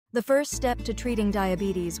The first step to treating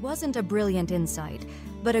diabetes wasn't a brilliant insight,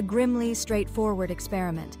 but a grimly straightforward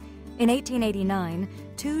experiment. In 1889,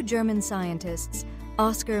 two German scientists,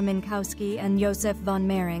 Oskar Minkowski and Josef von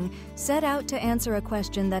Mering, set out to answer a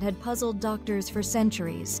question that had puzzled doctors for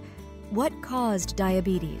centuries. What caused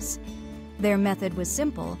diabetes? Their method was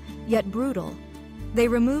simple, yet brutal. They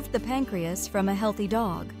removed the pancreas from a healthy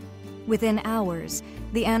dog. Within hours,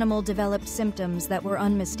 the animal developed symptoms that were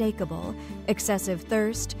unmistakable: excessive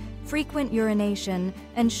thirst, frequent urination,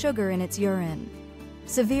 and sugar in its urine.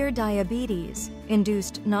 Severe diabetes,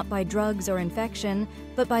 induced not by drugs or infection,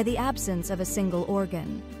 but by the absence of a single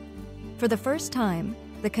organ. For the first time,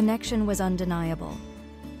 the connection was undeniable.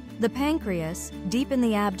 The pancreas, deep in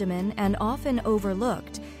the abdomen and often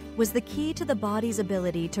overlooked, was the key to the body's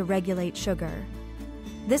ability to regulate sugar.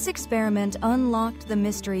 This experiment unlocked the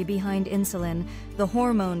mystery behind insulin, the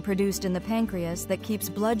hormone produced in the pancreas that keeps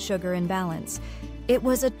blood sugar in balance. It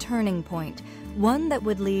was a turning point, one that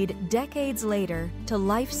would lead decades later to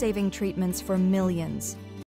life-saving treatments for millions.